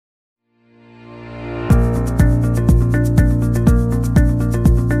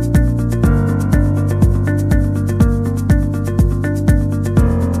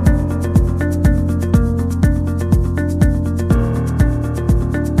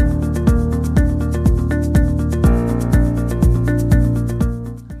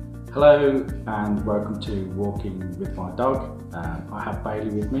Hello and welcome to Walking with my dog. I have Bailey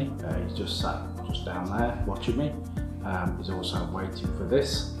with me. He's just sat just down there watching me. He's also waiting for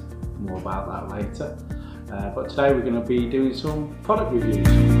this. More about that later. But today we're going to be doing some product reviews.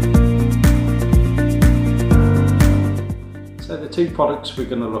 So the two products we're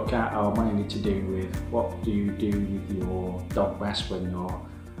going to look at are mainly to do with what do you do with your dog mess when you're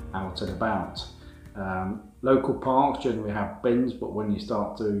out and about. Local parks generally have bins, but when you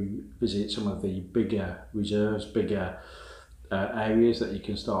start to visit some of the bigger reserves, bigger areas that you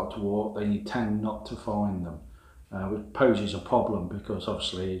can start to walk, then you tend not to find them, which poses a problem because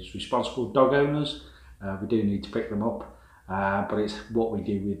obviously as responsible dog owners, we do need to pick them up, but it's what we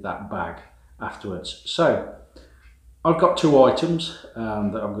do with that bag afterwards. So I've got two items that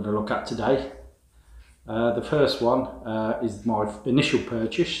I'm going to look at today. The first one is my initial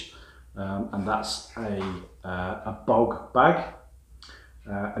purchase. And that's a Bogg bag,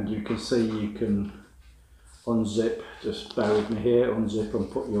 and you can see you can unzip, just bear with me here, unzip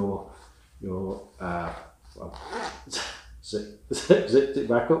and put your well, zipped it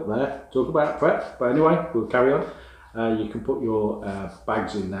back up there. Talk about prep, but anyway, we'll carry on. You can put your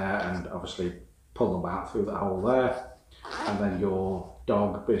bags in there and obviously pull them out through the hole there, and then your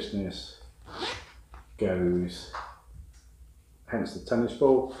dog business goes, hence the tennis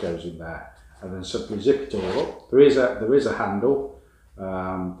ball, goes in there, and then simply zip it all up. There is a handle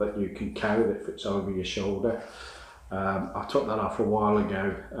that you can carry that fits over your shoulder. I took that off a while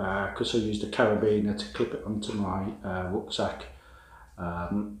ago because I used a carabiner to clip it onto my rucksack.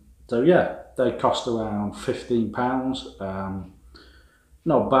 So yeah, they cost around £15.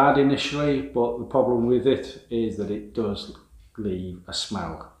 Not bad initially, but the problem with it is that it does leave a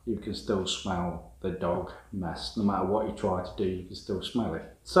smell. You can still smell the dog mess. No matter what you try to do, you can still smell it.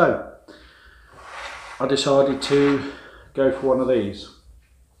 So I decided to go for one of these.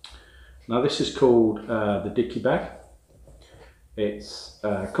 Now this is called the Dicky Bag. It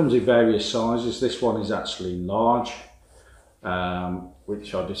comes in various sizes. This one is actually large,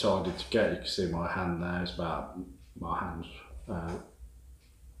 which I decided to get. You can see my hand there is about my hand's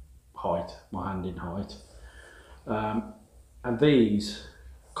height, my hand in height. And these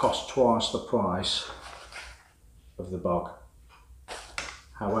cost twice the price of the Bogg.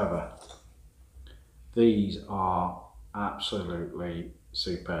 However, these are absolutely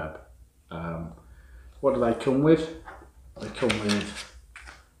superb. What do they come with? They come with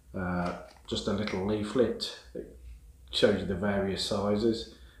just a little leaflet that shows you the various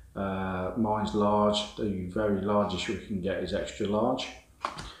sizes. Mine's large. The very largest you can get is extra large.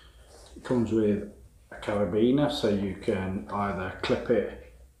 It comes with a carabiner, so you can either clip it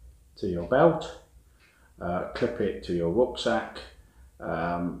to your belt, clip it to your rucksack.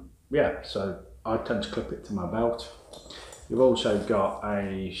 Yeah, so I tend to clip it to my belt. You've also got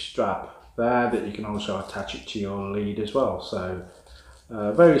a strap there that you can also attach it to your lead as well. So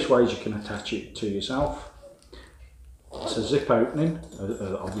various ways you can attach it to yourself. It's a zip opening,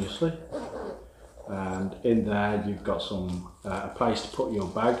 obviously, and in there you've got some a place to put your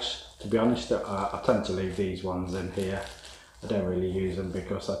bags. To be honest, I tend to leave these ones in here. I don't really use them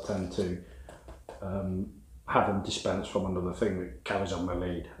because I tend to have them dispensed from another thing that carries on my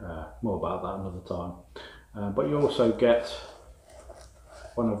lead. More about that another time. But you also get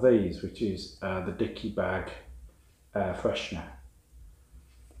one of these, which is the Dicky Bag air freshener.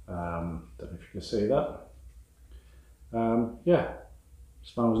 Don't know if you can see that. Yeah,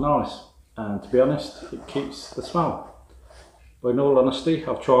 smells nice, and to be honest, it keeps the smell. But in all honesty,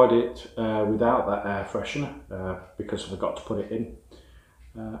 I've tried it without that air freshener because I forgot to put it in,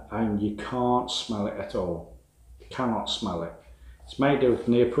 and you can't smell it at all. You cannot smell it. It's made of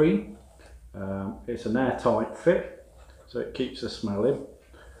neoprene. It's an airtight fit, so it keeps the smell in.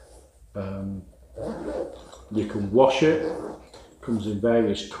 You can wash it. It comes in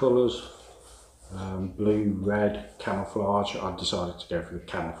various colours, blue, red, camouflage. I decided to go for the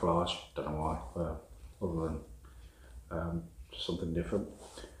camouflage. Don't know why, other than something different.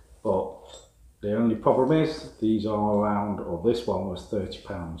 But the only problem is these are around, or this one was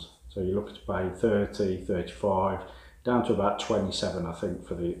 £30. So you're looking to pay 30, 35, down to about 27, I think,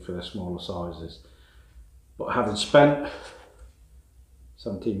 for the smaller sizes. But having spent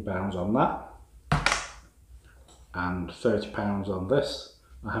 £17 on that and £30 on this,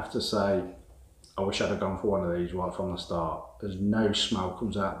 I have to say I wish I'd have gone for one of these right from the start. There's no smell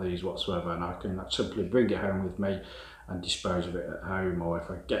comes out of these whatsoever, and I can simply bring it home with me and dispose of it at home, or if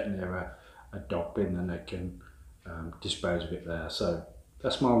I get near a dog bin, then I can dispose of it there. So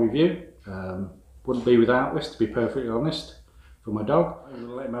that's my review. Wouldn't be without this, to be perfectly honest, for my dog. I'm going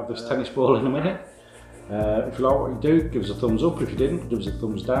to let him have this tennis ball in a minute. If you like what you do, give us a thumbs up. If you didn't, give us a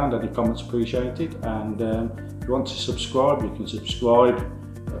thumbs down. Any comments appreciated. And if you want to subscribe, you can subscribe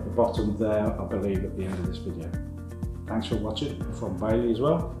at the bottom there, I believe, at the end of this video. Thanks for watching. From Bailey as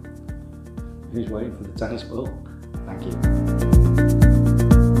well. He's waiting for the tennis ball. Thank you.